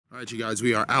Alright, you guys,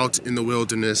 we are out in the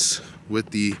wilderness with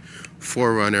the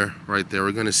 4Runner right there.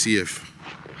 We're gonna see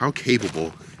how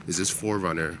capable is this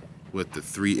 4Runner with the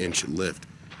 3-inch lift.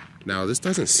 Now this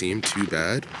doesn't seem too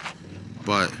bad,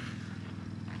 but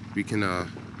we can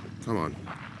come on.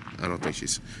 I don't think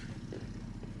it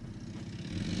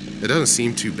doesn't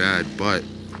seem too bad, but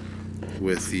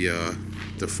with the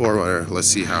 4Runner, let's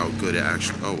see how good it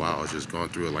actually. Oh wow, I was just going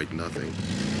through it like nothing.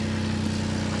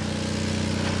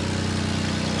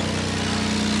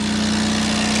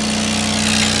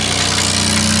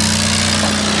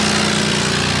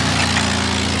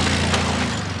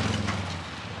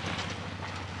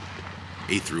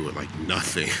 Ate through it like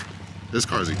nothing. This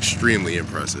car is extremely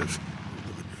impressive.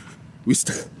 We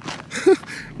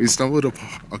stumbled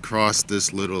across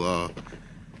this little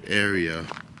area.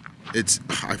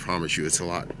 I promise you, it's a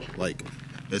lot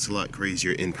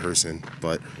crazier in person,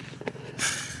 but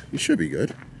you should be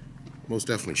good. Most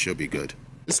definitely should be good.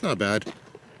 It's not bad.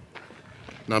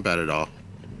 Not bad at all.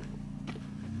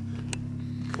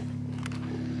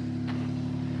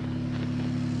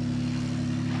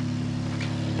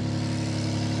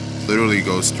 Literally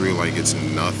goes through like it's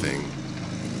nothing.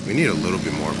 We need a little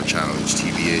bit more of a challenge,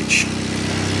 TBH.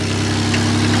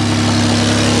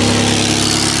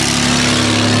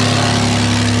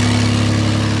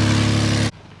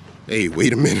 Hey,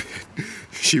 wait a minute.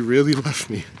 She really left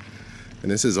me.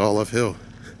 And this is all uphill.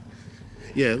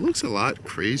 Yeah, it looks a lot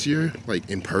crazier like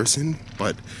in person,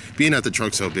 but being at the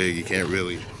truck so big, you can't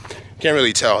really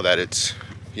tell that it's,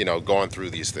 you know, going through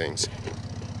these things.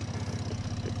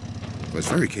 But it's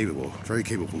very capable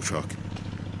truck.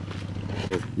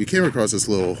 We came across this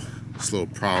little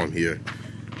problem here.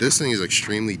 This thing is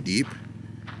extremely deep,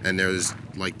 and there's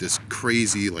like this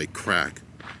crazy like crack.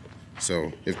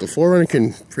 So if the 4Runner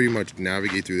can pretty much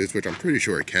navigate through this, which I'm pretty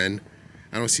sure it can,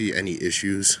 I don't see any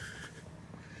issues.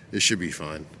 It should be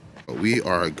fine. But we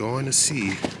are going to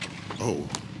see.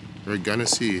 We're gonna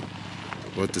see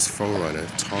what this 4Runner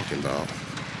is talking about.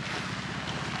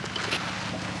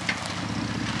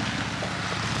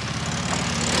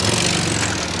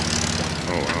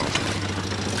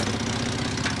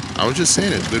 I was just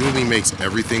saying, it literally makes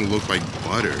everything look like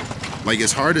butter. Like,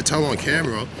 it's hard to tell on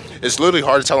camera. It's literally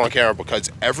hard to tell on camera because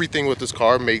everything with this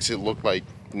car makes it look like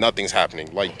nothing's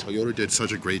happening. Like, Toyota did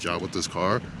such a great job with this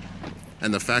car.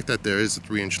 And the fact that there is a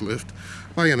 3-inch lift,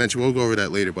 like I mentioned, we'll go over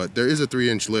that later, but there is a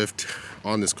 3-inch lift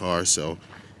on this car, so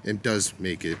it does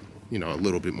make it, you know, a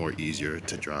little bit more easier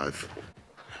to drive.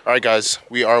 All right, guys,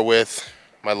 we are with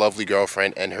my lovely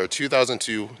girlfriend and her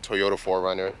 2002 Toyota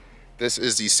 4Runner. This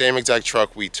is the same exact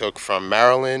truck we took from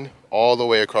Maryland all the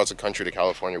way across the country to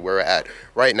California, where we're at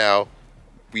right now.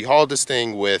 We hauled this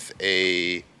thing with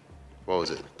a, what was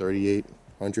it,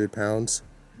 3,800 pounds?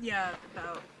 Yeah,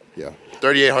 about. Yeah,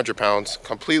 3,800 pounds,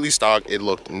 completely stock. It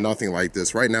looked nothing like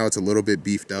this. Right now it's a little bit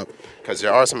beefed up because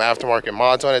there are some aftermarket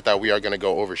mods on it that we are going to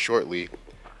go over shortly.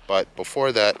 But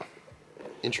before that,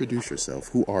 introduce yourself.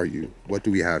 Who are you? What do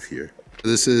we have here?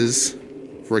 This is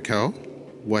Raquel.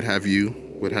 What have you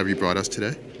brought us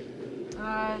today?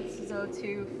 This is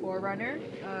 02 4Runner,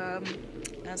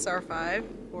 SR5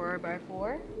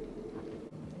 4x4.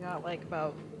 Got like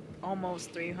about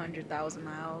almost 300,000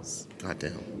 miles. God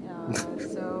damn.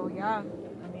 So yeah,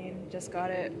 I mean, just got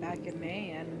it back in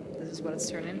May, and this is what it's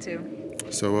turned into.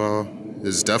 So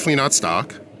it's definitely not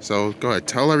stock. So go ahead,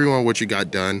 tell everyone what you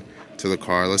got done to the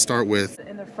car. Let's start with.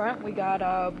 In the front, we got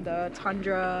the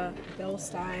Tundra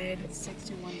Bilstein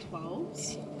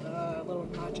 6112s. A little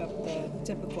notch up the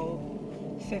typical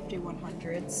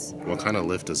 5100s. What kind of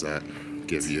lift does that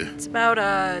give you? It's about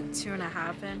a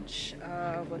 2.5 inch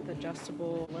with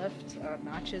adjustable lift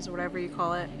notches, whatever you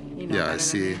call it. You know, yeah, I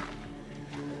see.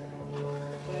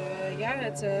 Yeah,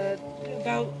 it's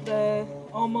about the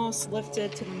almost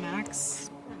lifted to the max.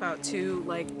 About 2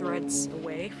 like threads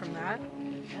away from that.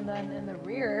 And then in the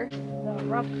rear, the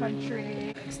rough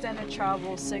country extended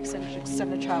travel 6-inch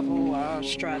extended travel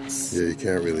struts. Yeah, you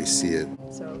can't really see it.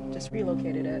 So just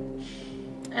relocated it.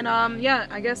 And yeah,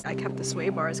 I guess I kept the sway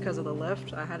bars because of the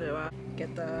lift. I had to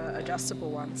get the adjustable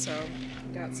one, so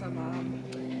got some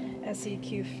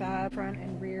SEQ Fab front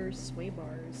and rear sway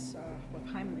bars with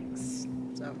Heimlings.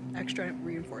 So extra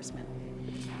reinforcement.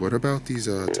 What about these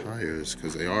tires?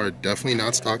 Because they are definitely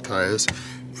not stock tires.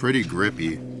 Pretty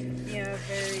grippy. Yeah,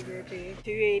 very grippy.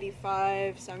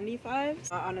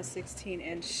 285/75 on a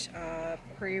 16-inch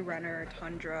pre-runner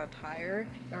Tundra tire,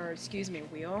 or excuse me,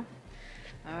 wheel.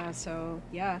 So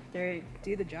yeah, they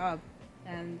do the job,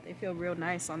 and they feel real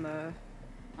nice on the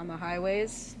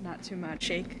highways. Not too much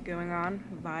shake going on,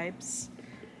 vibes,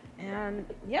 and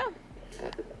yeah.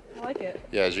 I like it.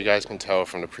 Yeah, as you guys can tell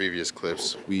from the previous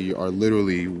clips, we are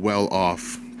literally well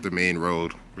off the main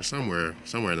road. We're somewhere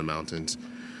in the mountains,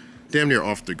 damn near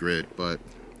off the grid, but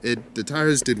the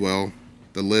tires did well.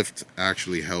 The lift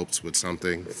actually helps with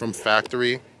something. From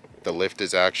factory, the lift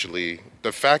is actually,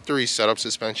 the factory setup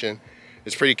suspension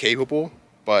is pretty capable,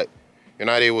 but you're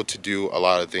not able to do a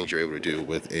lot of things you're able to do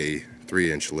with a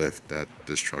 3-inch lift that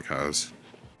this truck has.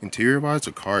 Interior wise,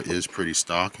 the car is pretty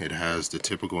stock. It has the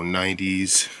typical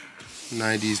 90s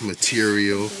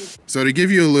material. So to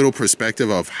give you a little perspective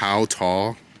of how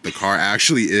tall the car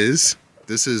actually is,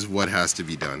 this is what has to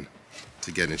be done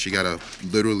to get in. She gotta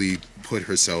literally put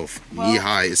herself knee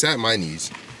high. It's at my knees.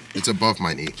 It's above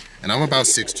my knee. And I'm about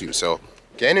 6'2", so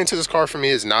getting into this car for me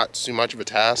is not too much of a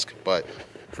task, but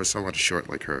for someone short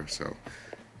like her, so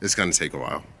it's gonna take a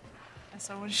while. As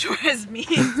someone short as me,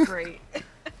 it's great.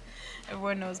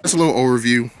 Everyone knows. That's a little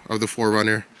overview of the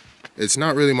 4Runner. It's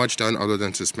not really much done other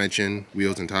than suspension,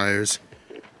 wheels, and tires,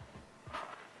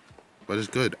 but it's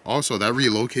good. Also, that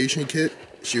relocation kit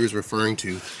she was referring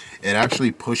to, it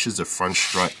actually pushes the front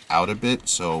strut out a bit,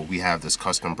 so we have this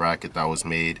custom bracket that was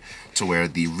made to where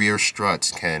the rear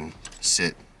struts can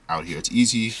sit out here. It's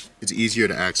easier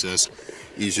to access,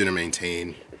 easier to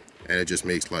maintain, and it just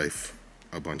makes life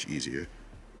a bunch easier.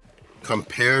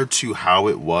 Compared to how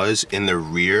it was in the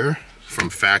rear from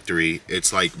factory,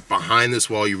 it's like behind this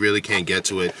wall, you really can't get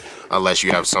to it unless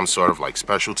you have some sort of like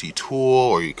specialty tool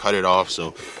or you cut it off.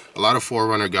 So a lot of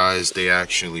 4Runner guys, they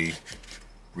actually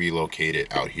relocate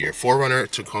it out here. 4Runner,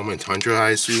 Tacoma, and Tundra, I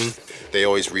assume, they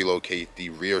always relocate the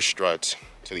rear struts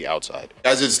to the outside.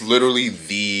 As it's literally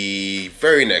the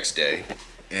very next day,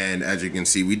 and as you can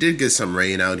see, we did get some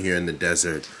rain out here in the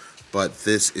desert, but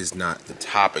this is not the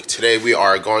topic. Today we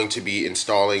are going to be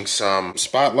installing some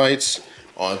spotlights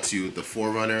onto the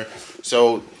 4Runner.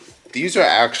 So these are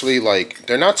actually like,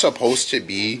 they're not supposed to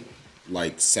be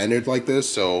like centered like this,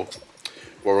 so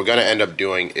what we're gonna end up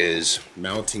doing is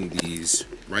mounting these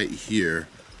right here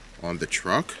on the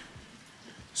truck.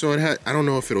 So I don't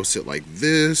know if it'll sit like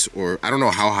this, or I don't know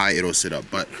how high it'll sit up,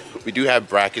 but we do have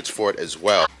brackets for it as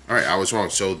well. All right, I was wrong.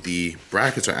 So the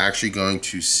brackets are actually going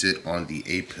to sit on the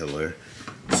A-pillar.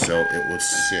 So it will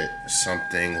sit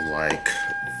something like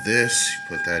this.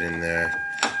 Put that in there,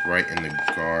 right in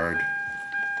the guard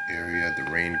area,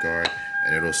 the rain guard,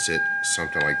 and it'll sit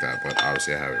something like that. But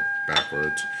obviously I have it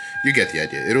backwards. You get the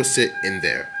idea. It'll sit in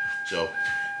there. So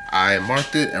I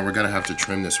marked it, and we're gonna have to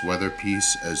trim this weather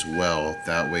piece as well.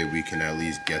 That way we can at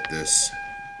least get this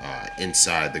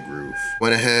inside the groove.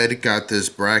 Went ahead, got this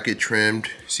bracket trimmed.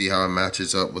 See how it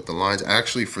matches up with the lines.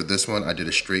 Actually, for this one, I did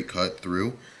a straight cut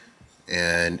through,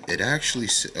 and it actually,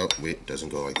 oh wait, it doesn't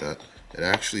go like that. It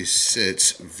actually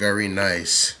sits very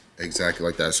nice, exactly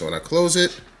like that. So when I close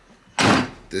it,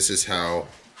 this is how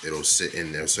it'll sit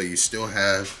in there. So you still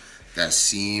have that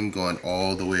seam going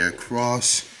all the way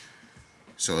across.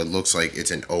 So it looks like it's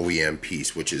an OEM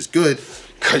piece, which is good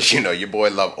because, you know, your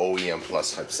boy love OEM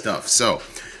plus type stuff. So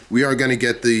we are gonna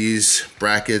get these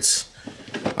brackets.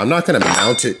 I'm not gonna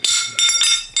mount it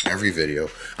every video.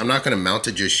 I'm not gonna mount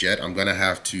it just yet. I'm gonna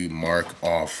have to mark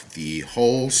off the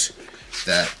holes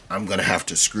that I'm gonna have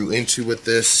to screw into with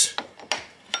this.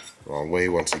 Wrong way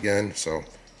once again. So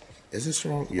is this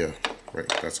wrong? Yeah, right,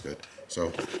 that's good. So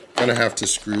I'm gonna have to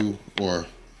screw, or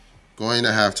going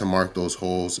to have to mark those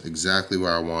holes exactly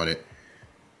where I want it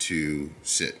to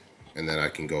sit. And then I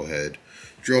can go ahead,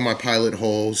 drill my pilot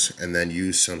holes, and then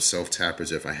use some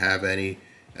self-tappers if I have any.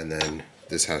 And then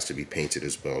this has to be painted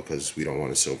as well because we don't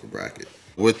want a silver bracket.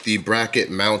 With the bracket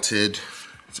mounted,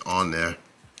 it's on there.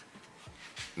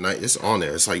 It's on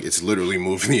there. It's like it's literally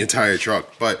moving the entire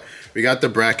truck. But we got the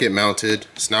bracket mounted.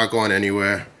 It's not going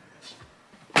anywhere.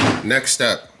 Next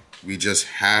step, we just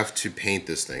have to paint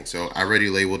this thing. So I already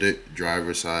labeled it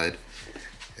driver's side.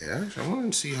 Yeah, I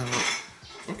want to see how,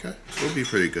 okay, it'll be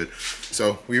pretty good.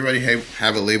 So we already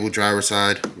have it labeled driver's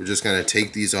side. We're just gonna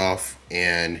take these off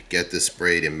and get this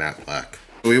sprayed in matte black.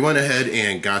 So we went ahead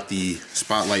and got the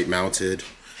spotlight mounted.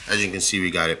 As you can see, we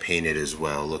got it painted as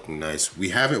well, looking nice. We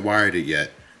haven't wired it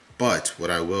yet, but what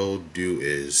I will do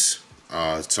is,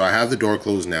 so I have the door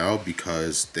closed now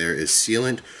because there is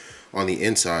sealant on the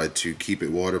inside to keep it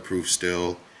waterproof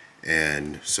still,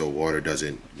 and so water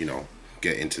doesn't, you know,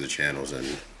 get into the channels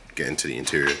and get into the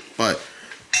interior. But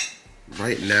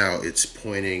right now it's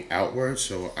pointing outward,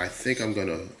 so I think I'm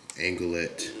gonna angle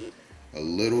it a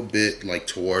little bit like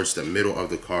towards the middle of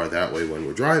the car. That way when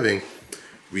we're driving,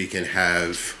 we can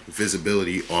have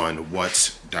visibility on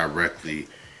what's directly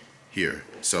here.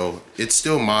 So it's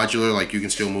still modular, like you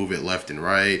can still move it left and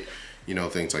right, you know,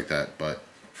 things like that. But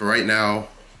for right now,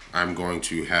 I'm going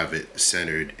to have it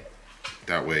centered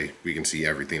That way we can see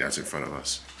everything that's in front of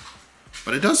us.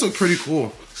 But it does look pretty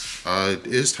cool. It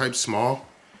is type small.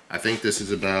 I think this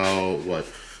is about, what,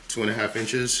 2.5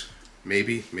 inches?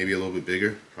 Maybe a little bit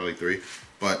bigger, probably 3.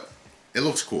 But it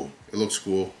looks cool. It looks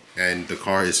cool. And the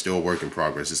car is still a work in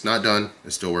progress. It's not done,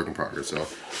 it's still a work in progress. So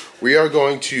we are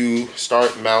going to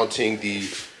start mounting the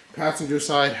passenger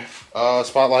side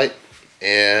spotlight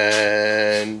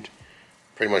and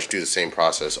pretty much do the same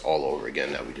process all over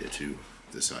again that we did to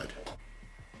this side.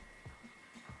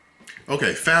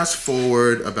 Okay, fast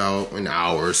forward about an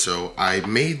hour. So I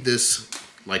made this,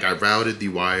 like I routed the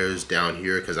wires down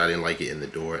here because I didn't like it in the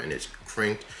door and it's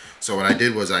crinked. So what I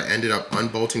did was I ended up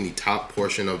unbolting the top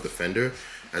portion of the fender.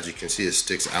 As you can see, it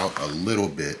sticks out a little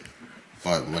bit,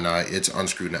 but it's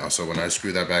unscrewed now. So when I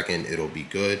screw that back in, it'll be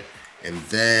good. And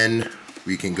then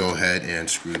we can go ahead and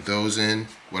screw those in.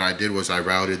 What I did was I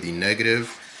routed the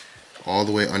negative all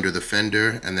the way under the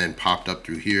fender and then popped up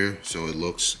through here. So it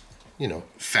looks, you know,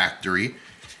 factory.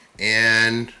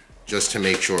 And just to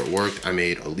make sure it worked, I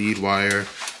made a lead wire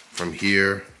from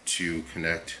here to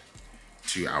connect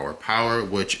to our power,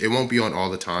 which it won't be on all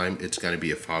the time. It's gonna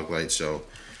be a fog light, so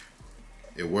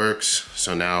it works.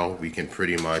 So now we can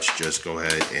pretty much just go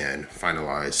ahead and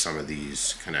finalize some of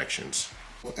these connections.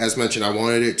 As mentioned, I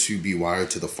wanted it to be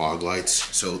wired to the fog lights.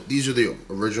 So these are the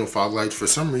original fog lights. For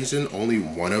some reason, only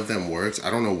one of them works. I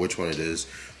don't know which one it is,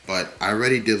 but I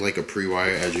already did like a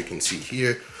pre-wire, as you can see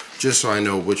here, just so I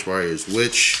know which wire is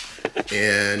which,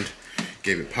 and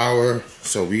gave it power.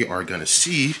 So we are gonna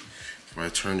see if I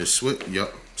turn the switch.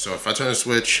 Yep. So if I turn the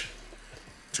switch,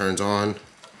 turns on,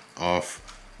 off,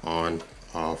 on,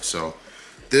 off. So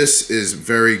this is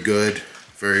very good,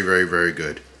 very, very, very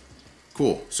good.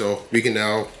 Cool. So we can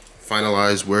now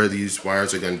finalize where these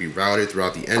wires are going to be routed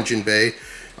throughout the engine bay.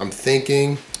 I'm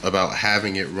thinking about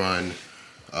having it run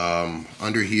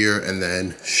under here and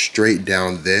then straight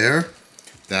down there.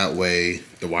 That way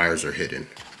the wires are hidden.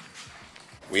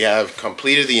 We have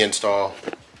completed the install.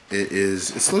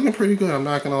 It's looking pretty good, I'm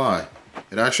not gonna lie.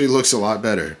 It actually looks a lot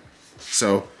better.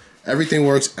 So everything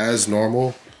works as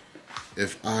normal.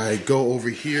 If I go over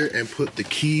here and put the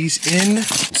keys in,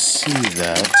 see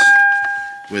that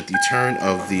with the turn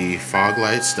of the fog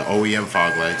lights, the OEM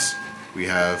fog lights, we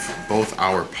have both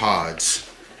our pods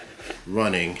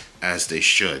running as they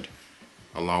should,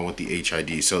 along with the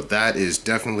HID. So that is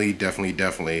definitely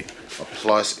a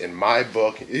plus in my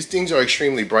book. These things are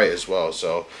extremely bright as well,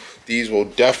 so these will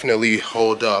definitely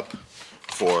hold up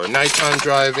for nighttime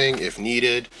driving if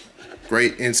needed.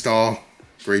 Great install,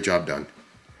 great job done.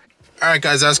 All right,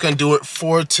 guys, that's gonna do it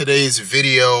for today's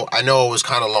video. I know it was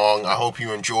kind of long. I hope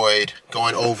you enjoyed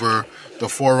going over the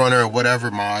 4Runner, whatever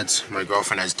mods my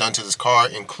girlfriend has done to this car,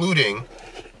 including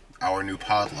our new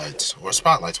pod lights, or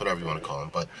spotlights, whatever you want to call them.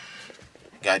 But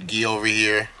got Guy over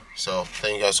here. So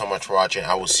thank you guys so much for watching.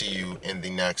 I will see you in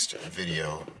the next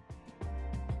video.